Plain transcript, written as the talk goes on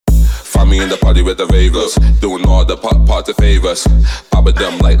me in the party with the ravers, doing all the party favors. Popping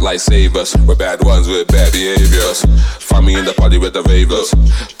them like lifesavers. We're bad ones with bad behaviors. Find me in the party with the ravers,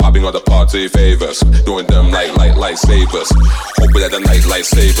 popping all the party favors, doing them like lifesavers. Hoping that the night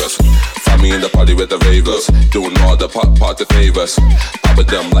lifesavers. Find me in the party with the ravers, doing all the party favors. Popping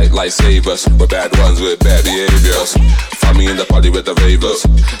them like lifesavers. We're bad ones with bad behaviors. Find me in the party with the ravers,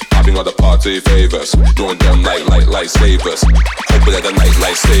 popping all the party favors, doing them like lifesavers. Hoping that the night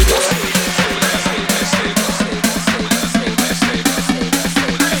lifesavers.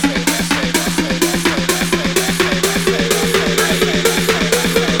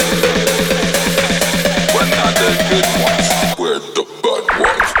 Good ones, we're the bad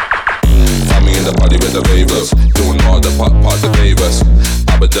ones. Find me in the party with the ravers, doing all the party favors.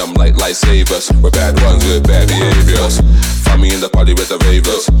 Popping them like lifesavers. We're bad ones with bad behaviors. Find me in the party with the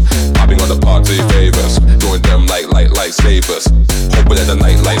ravers, popping all the party favors, doing them like lifesavers. Hoping that the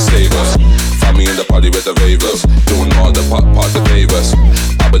night lifesavers. Find me in the party with the ravers, doing all the party favors.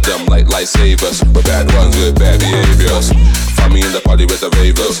 Popping them like lifesavers. We're bad ones with bad behaviors. Find me in the party with the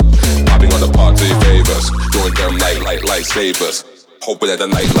ravers, popping all the party favors, doing them like lifesavers. Hoping that the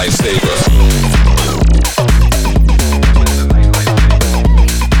night lifesavers.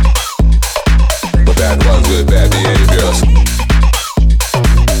 We're bad ones with bad behaviors.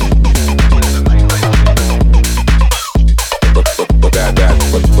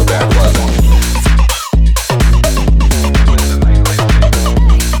 We're bad ones.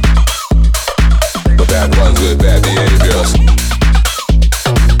 We're bad ones with bad behaviors.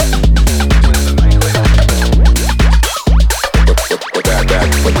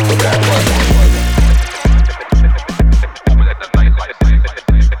 We're bad ones.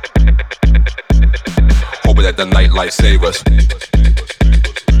 Hoping that the night lifesavers.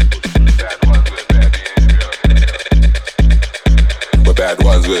 We're bad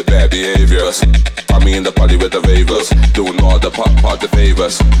ones with bad behaviors. Find me in the party with the ravers, doing all the party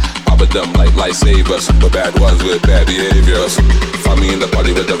favors. Popping them like lifesavers. We're bad ones with bad behaviors. Find me in the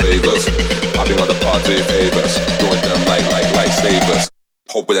party with the ravers, popping all the party favors, doing them like lifesavers.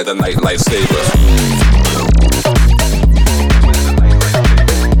 Hoping that the night lifesavers.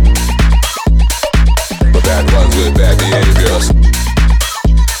 We're bad ones with bad behaviors.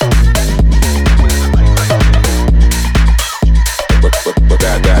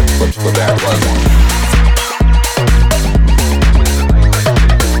 We're bad ones.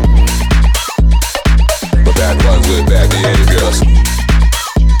 We're bad ones with bad behaviors.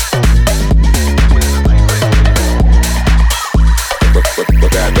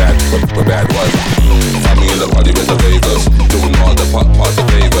 We're bad ones. Find me in the party with the ravers, doing all the party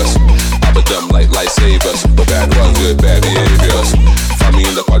favors. Popping them like lifesavers. We're bad ones with bad behaviors. Find me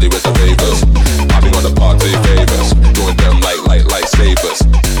in the party with the ravers, popping all the party favors, doing them like lifesavers.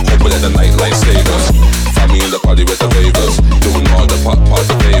 Hoping that the night lifesavers. Find me in the party with the ravers, doing all the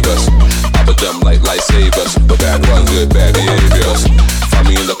party favors. Popping them like lifesavers. We're bad ones with bad behaviors. Find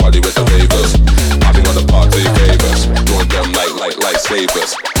me in the party with the ravers, popping all the party favors, doing them like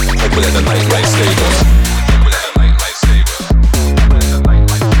lifesavers.